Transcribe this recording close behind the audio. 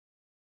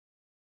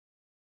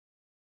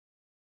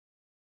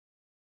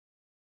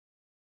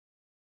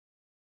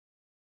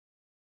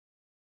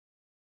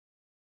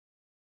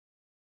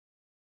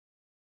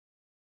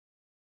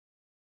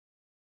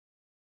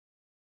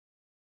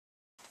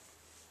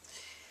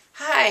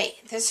Hi,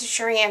 this is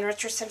Sheri Ann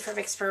Richerson from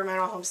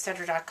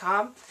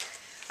experimentalhomesteader.com.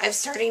 I'm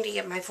starting to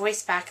get my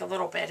voice back a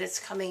little bit. It's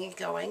coming and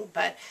going,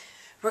 but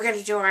we're going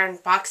to do our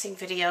unboxing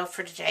video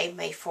for today,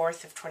 May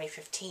 4th of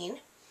 2015.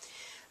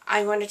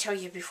 I want to tell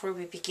you before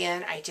we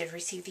begin, I did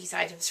receive these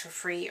items for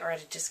free or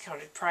at a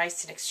discounted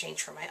price in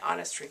exchange for my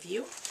honest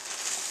review.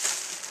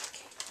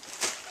 Okay.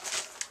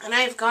 And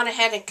I've gone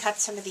ahead and cut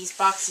some of these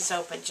boxes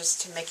open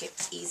just to make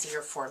it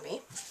easier for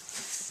me.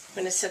 I'm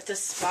going to set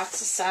this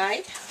box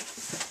aside.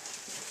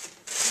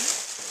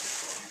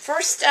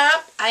 First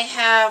up, I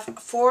have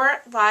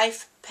 4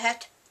 Life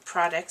Pet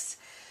products,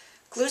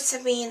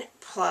 Glucosamine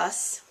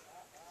Plus.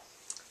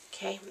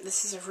 Okay,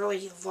 this is a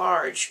really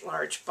large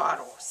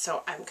bottle,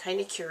 so I'm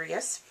kind of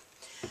curious.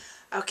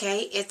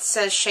 Okay, it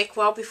says shake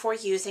well before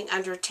using.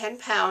 Under 10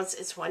 pounds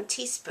is 1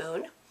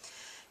 teaspoon.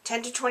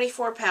 10 to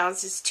 24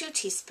 pounds is 2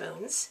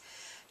 teaspoons.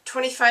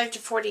 25 to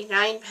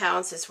 49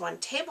 pounds is 1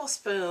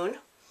 tablespoon.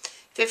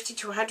 50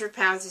 to 100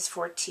 pounds is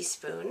 4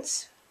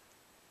 teaspoons.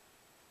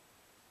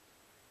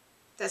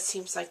 That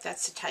seems like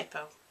that's a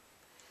typo. It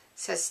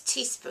says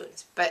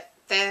teaspoons, but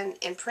then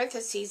in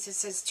parentheses it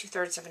says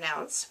 2/3 of an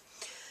ounce.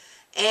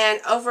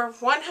 And over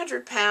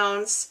 100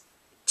 pounds,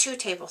 2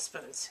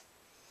 tablespoons.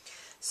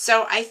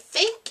 So I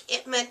think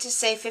it meant to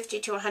say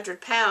 50 to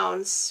 100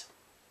 pounds.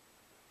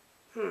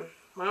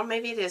 Well,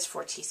 maybe it is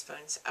 4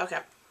 teaspoons. Okay.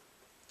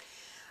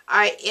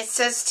 Alright, it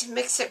says to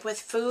mix it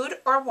with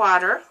food or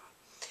water.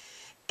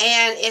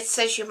 And it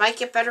says you might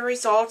get better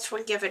results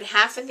when given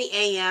half in the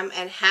AM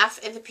and half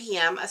in the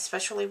PM,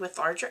 especially with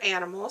larger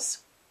animals.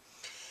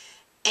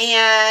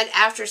 And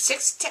after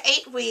 6 to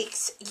 8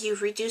 weeks, you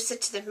reduce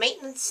it to the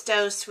maintenance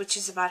dose, which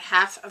is about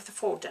half of the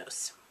full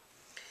dose.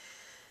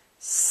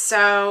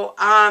 So,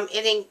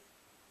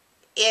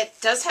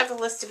 it does have a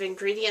list of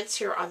ingredients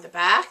here on the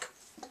back.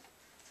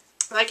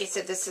 Like I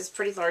said, this is a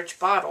pretty large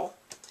bottle.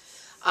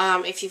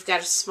 If you've got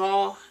a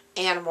small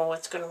animal,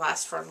 it's going to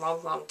last for a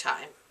long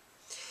time.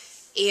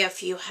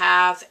 If you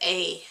have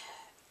a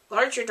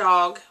larger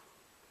dog,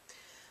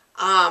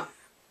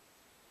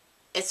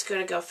 it's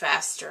going to go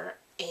faster.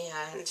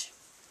 And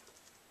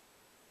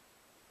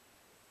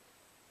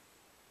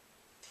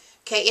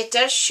okay, it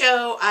does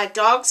show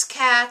dogs,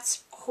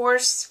 cats,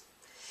 horse.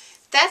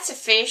 That's a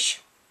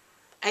fish.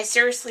 I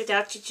seriously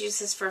doubt you'd use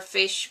this for a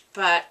fish,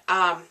 but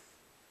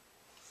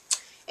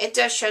it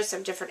does show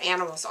some different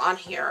animals on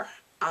here.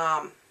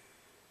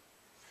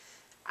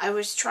 I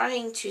was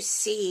trying to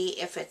see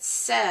if it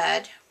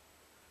said,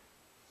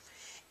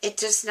 it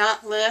does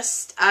not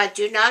list,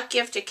 do not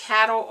give to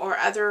cattle or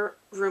other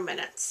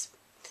ruminants.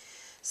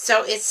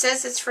 So it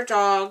says it's for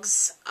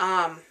dogs.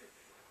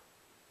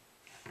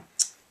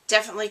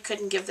 Definitely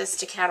couldn't give this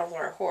to cattle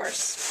or a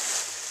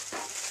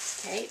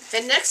horse. Okay,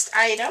 the next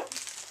item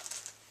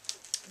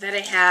that I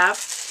have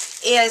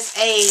is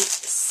a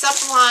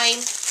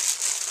Sublime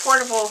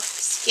portable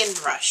skin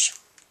brush.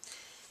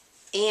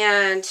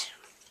 And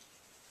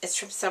it's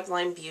from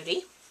Sublime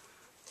Beauty.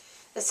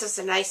 This is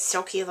a nice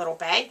silky little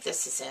bag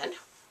this is in.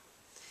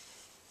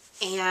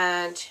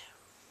 And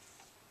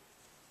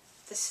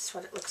this is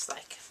what it looks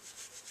like.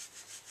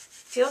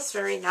 Feels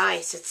very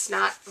nice. It's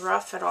not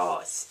rough at all.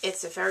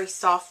 It's a very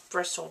soft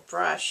bristled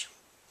brush.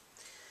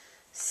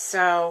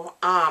 So,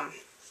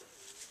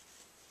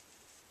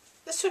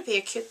 this would be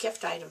a cute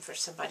gift item for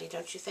somebody,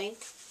 don't you think?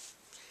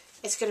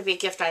 It's going to be a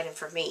gift item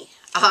for me.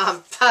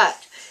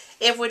 But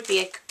it would be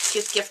a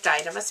cute gift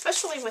item,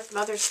 especially with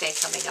Mother's Day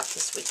coming up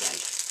this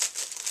weekend.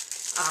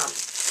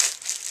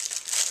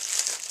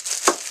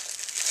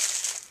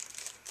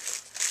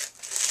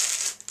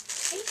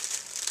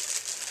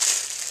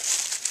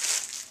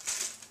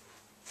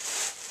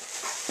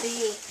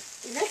 The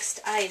next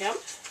item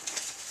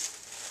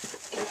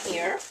in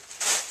here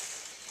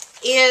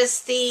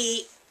is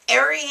the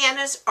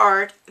Ariana's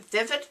Art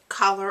Vivid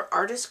Color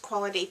Artist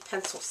Quality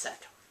Pencil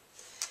Set.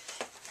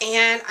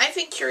 And I've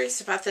been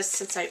curious about this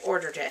since I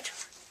ordered it.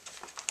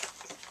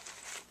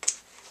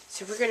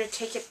 So we're going to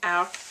take it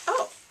out.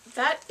 Oh,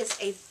 that is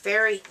a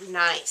very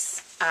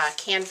nice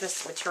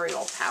canvas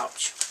material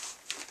pouch.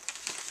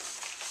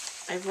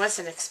 I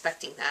wasn't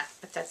expecting that,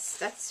 but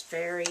that's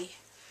very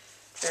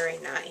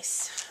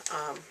nice.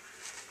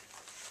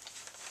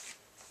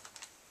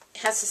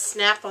 It has a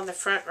snap on the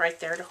front right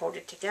there to hold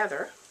it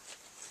together.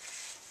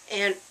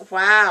 And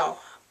wow,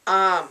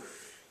 I'm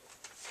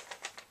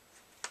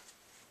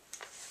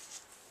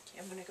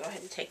going to go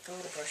ahead and take the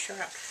little brochure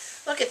out.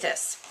 Look at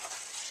this.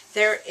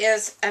 There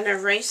is an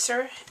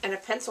eraser and a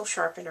pencil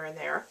sharpener in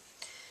there.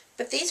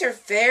 But these are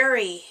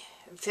very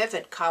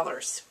vivid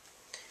colors.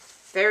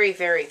 Very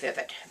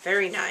vivid.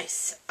 Very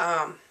nice.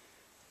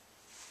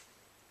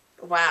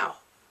 Wow.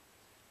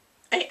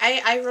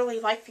 I really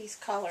like these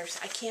colors.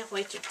 I can't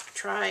wait to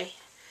try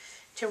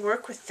to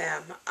work with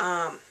them.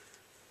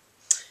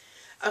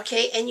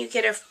 Okay, and you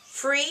get a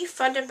free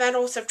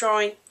Fundamentals of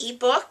Drawing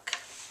ebook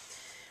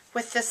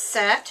with this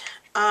set.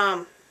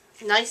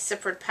 Nice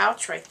zippered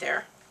pouch right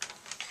there.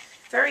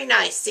 Very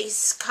nice.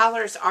 These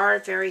colors are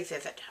very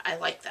vivid. I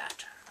like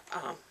that.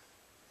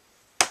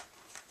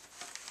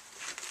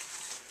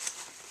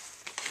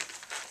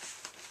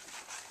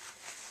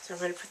 So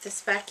I'm going to put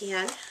this back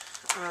in.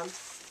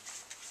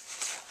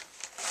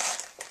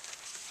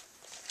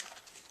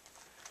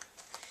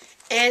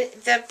 And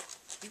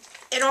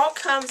it all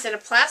comes in a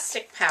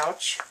plastic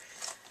pouch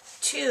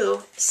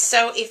too,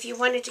 so if you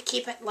wanted to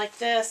keep it like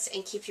this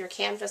and keep your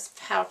canvas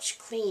pouch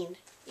clean,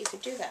 you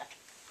could do that.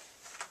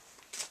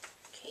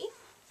 Okay.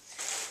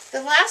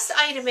 The last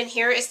item in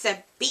here is the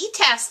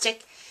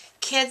Bee-tastic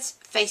Kids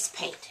Face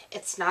Paint.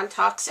 It's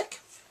non-toxic,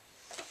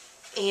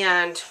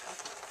 and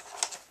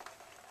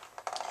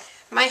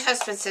my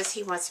husband says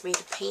he wants me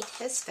to paint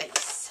his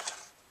face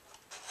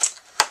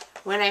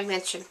when I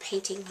mentioned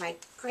painting my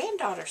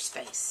granddaughter's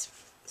face.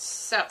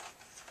 So,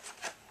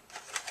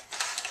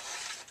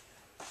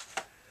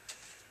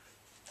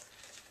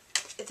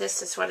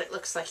 this is what it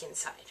looks like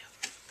inside.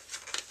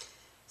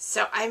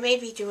 So I may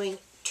be doing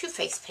 2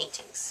 face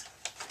paintings,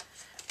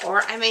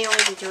 or I may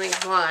only be doing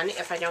 1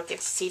 if I don't get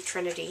to see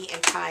Trinity in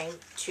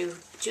time to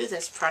do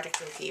this product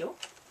review.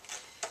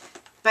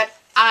 But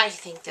I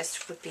think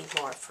this would be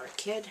more for a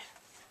kid.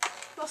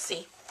 We'll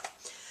see.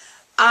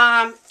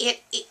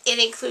 It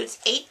includes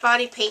 8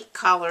 body paint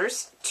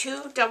colors,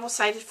 2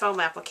 double-sided foam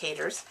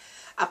applicators,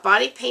 a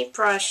body paint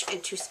brush,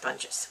 and 2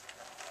 sponges.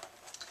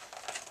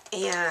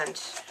 And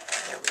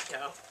there we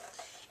go.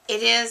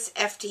 It is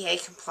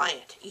FDA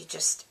compliant. You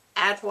just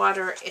add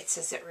water. It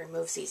says it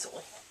removes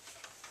easily.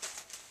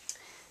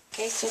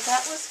 Okay, so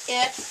that was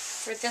it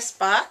for this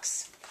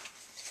box.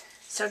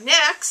 So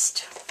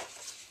next,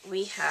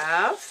 we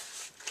have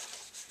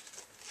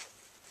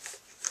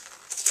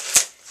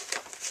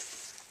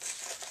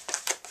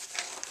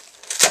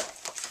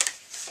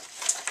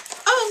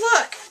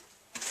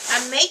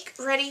Make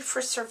Ready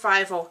for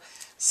Survival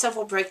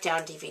Civil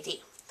Breakdown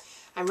DVD.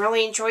 I'm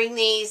really enjoying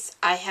these.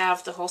 I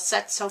have the whole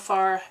set so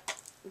far.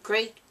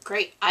 Great,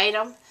 great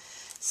item.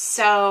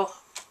 So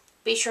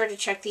be sure to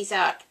check these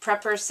out.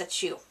 Preppers,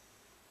 that's you.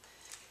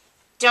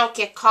 Don't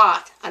get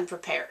caught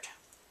unprepared.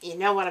 You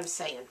know what I'm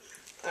saying.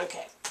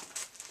 Okay.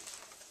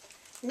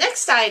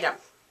 Next item.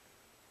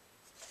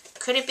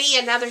 Could it be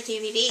another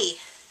DVD?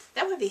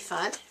 That would be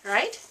fun,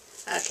 right?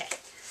 Okay.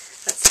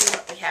 Let's see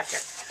what we have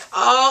here.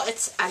 Oh,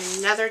 it's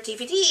another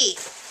DVD.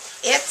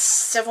 It's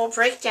Civil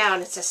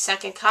Breakdown. It's a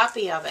second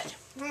copy of it.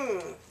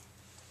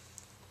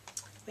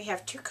 We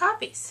have 2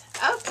 copies.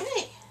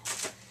 Okay.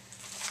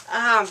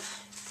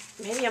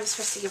 Maybe I'm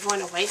supposed to give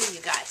one away to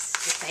you guys.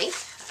 You think?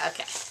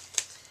 Okay.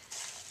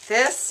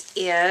 This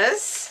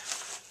is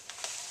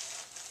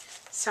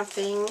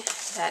something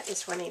that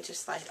is wanting to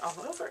slide all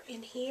over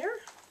in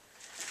here.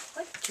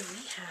 What do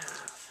we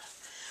have?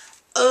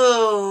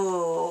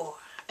 Oh,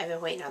 I've been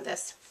waiting on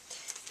this.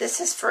 This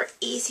is for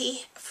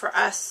Easy For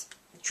Us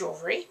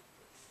jewelry.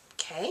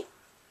 Okay.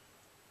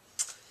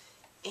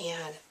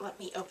 And let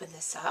me open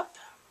this up.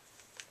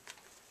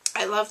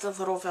 I love the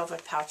little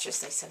velvet pouches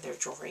they send their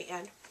jewelry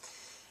in.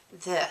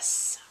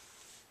 This,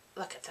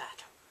 look at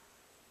that.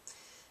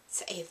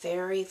 It's a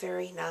very,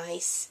 very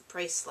nice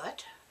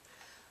bracelet.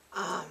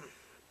 I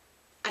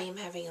am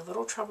having a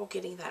little trouble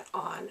getting that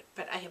on,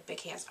 but I have big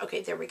hands.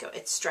 Okay, there we go.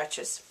 It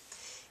stretches.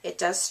 It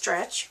does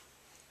stretch.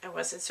 I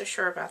wasn't so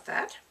sure about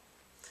that.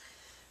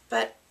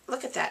 But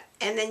look at that.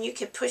 And then you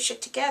can push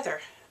it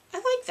together. I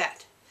like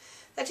that.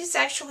 That is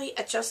actually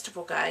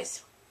adjustable,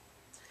 guys.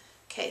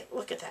 Okay,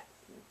 look at that.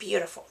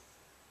 Beautiful.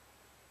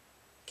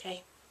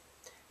 Okay.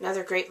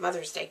 Another great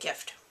Mother's Day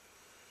gift.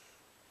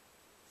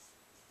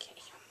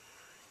 Okay.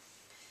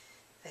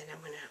 Then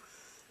I'm going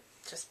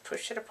to just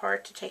push it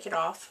apart to take it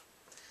off.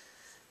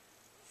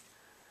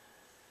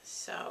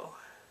 So,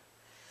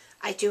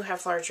 I do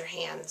have larger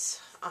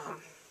hands.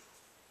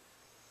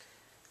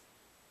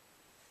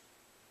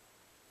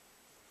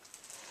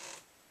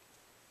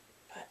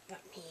 But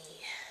let me,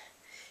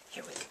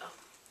 here we go.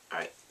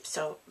 Alright,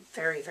 so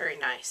very, very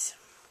nice.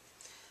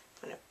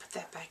 I'm going to put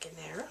that back in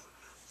there.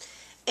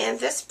 And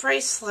this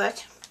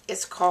bracelet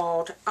is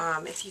called,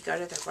 if you go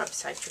to their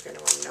website, you're going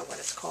to want to know what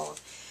it's called.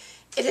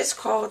 It is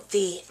called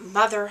the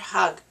Mother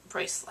Hug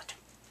bracelet.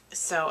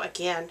 So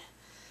again,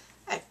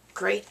 a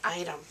great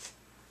item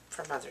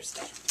for Mother's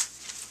Day.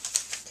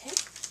 Okay.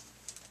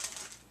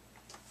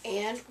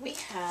 And we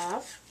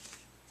have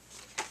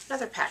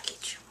another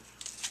package.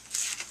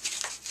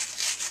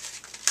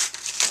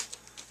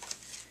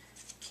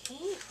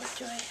 Okay, what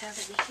do I have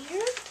in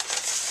here?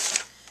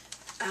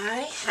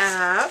 I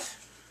have,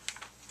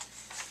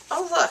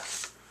 oh look,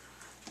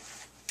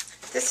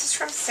 this is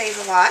from Save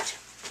a Lot.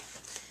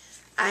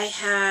 I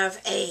have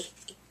a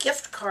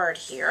gift card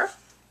here.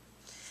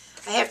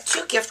 I have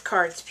 2 gift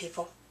cards,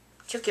 people.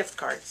 2 gift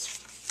cards.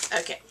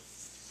 Okay.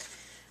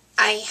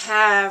 I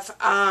have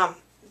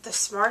the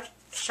Smart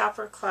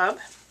Shopper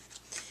Club.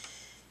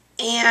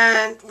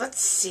 And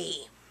let's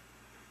see.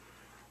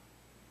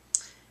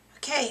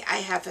 Okay, I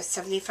have a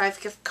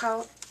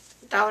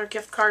 $75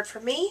 gift card for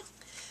me.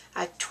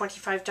 A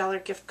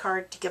 $25 gift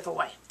card to give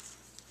away.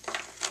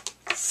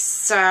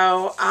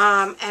 So,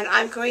 and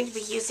I'm going to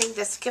be using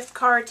this gift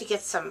card to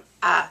get some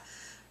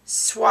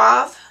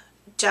Suave,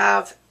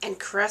 Dove, and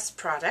Caress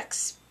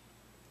products.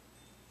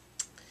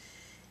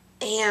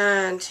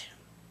 And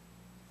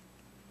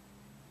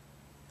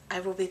I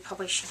will be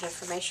publishing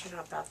information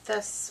about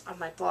this on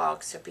my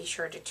blog, so be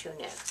sure to tune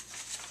in.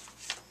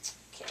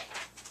 Okay.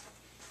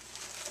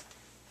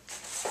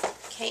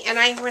 Okay, and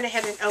I went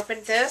ahead and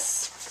opened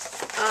this.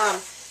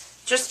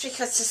 Just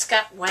because this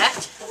got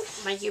wet,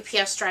 my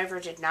UPS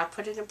driver did not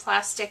put it in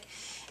plastic,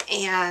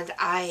 and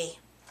I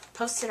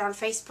posted on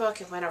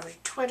Facebook and went over to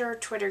Twitter.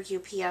 Twitter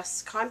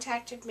UPS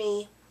contacted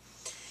me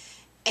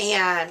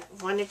and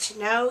wanted to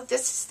know.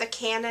 This is the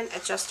Canon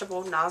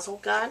adjustable nozzle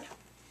gun.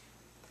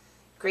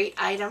 Great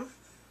item,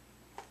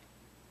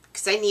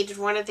 because I needed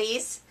one of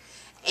these.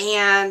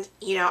 And,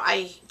 you know,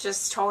 I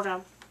just told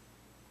them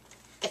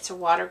it's a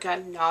water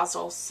gun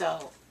nozzle,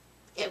 so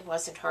it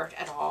wasn't hurt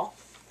at all.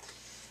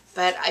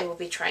 But I will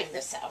be trying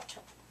this out.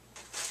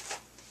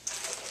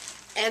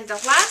 And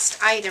the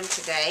last item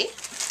today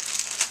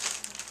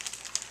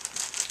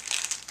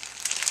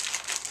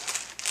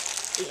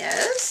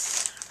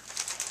is,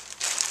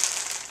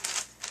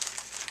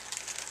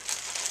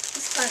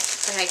 these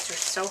plastic bags are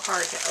so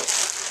hard to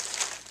open.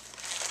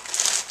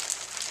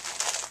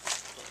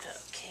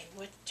 Okay,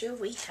 what do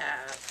we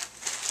have?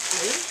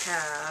 We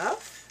have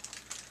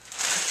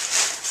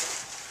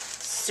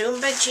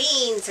Zumba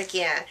jeans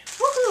again.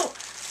 Woohoo!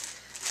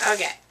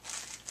 Okay,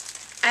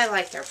 I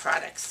like their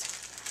products.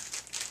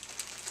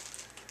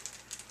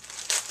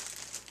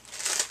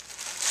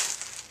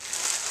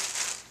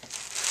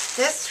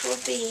 This will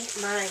be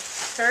my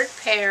third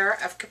pair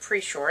of capri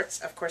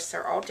shorts. Of course,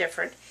 they're all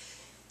different.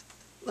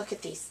 Look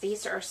at these.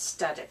 These are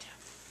studded.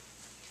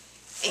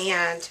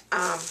 And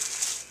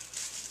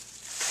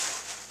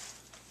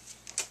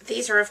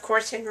these are, of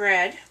course, in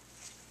red.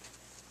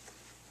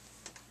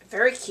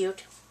 Very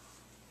cute.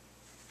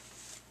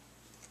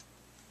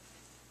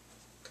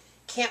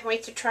 Can't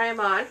wait to try them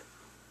on.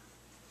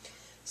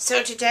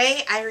 So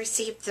today I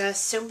received the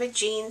Zumba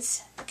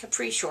jeans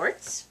capri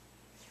shorts,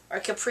 or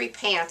capri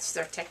pants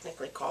they're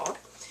technically called.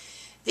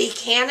 The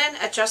Canon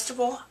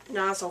adjustable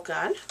nozzle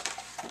gun.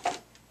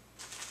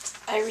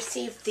 I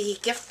received the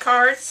gift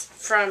cards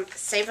from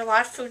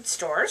Save-A-Lot food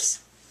stores.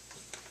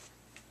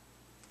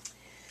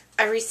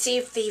 I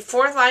received the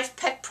 4Life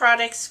Pet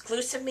Products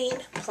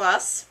Glucosamine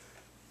Plus.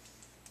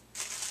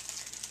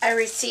 I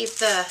received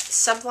the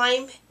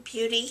Sublime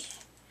Beauty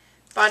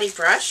body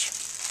brush.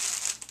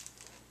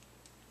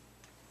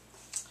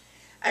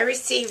 I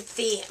received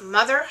the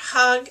Mother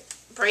Hug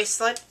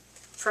bracelet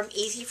from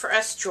Easy For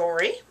Us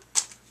Jewelry.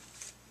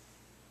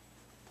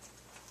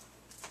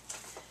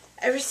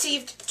 I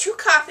received 2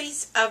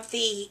 copies of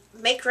the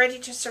Make Ready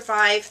to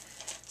Survive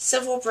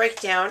Civil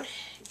Breakdown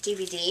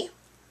DVD.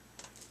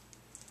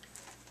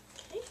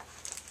 Okay.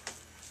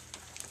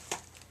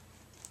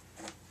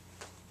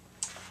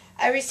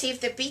 I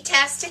received the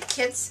Betastic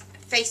Kids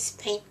Face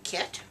Paint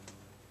Kit.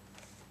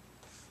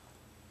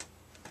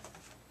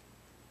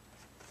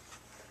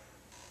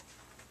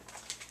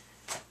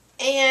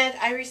 And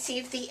I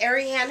received the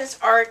Ariana's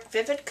Art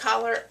Vivid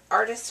Color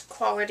Artist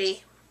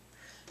Quality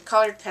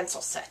Colored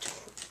Pencil Set.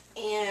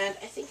 And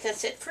I think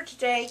that's it for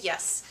today.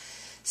 Yes.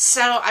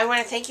 So I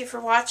want to thank you for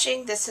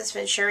watching. This has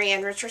been Sheri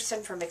Ann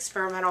Richerson from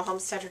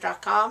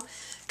ExperimentalHomesteader.com.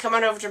 Come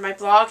on over to my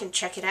blog and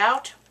check it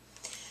out.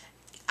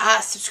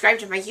 Subscribe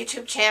to my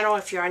YouTube channel.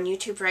 If you're on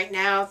YouTube right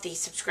now, the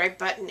subscribe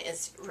button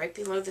is right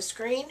below the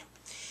screen.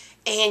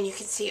 And you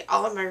can see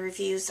all of my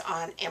reviews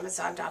on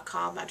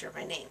Amazon.com under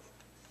my name.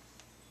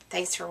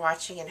 Thanks for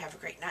watching and have a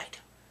great night.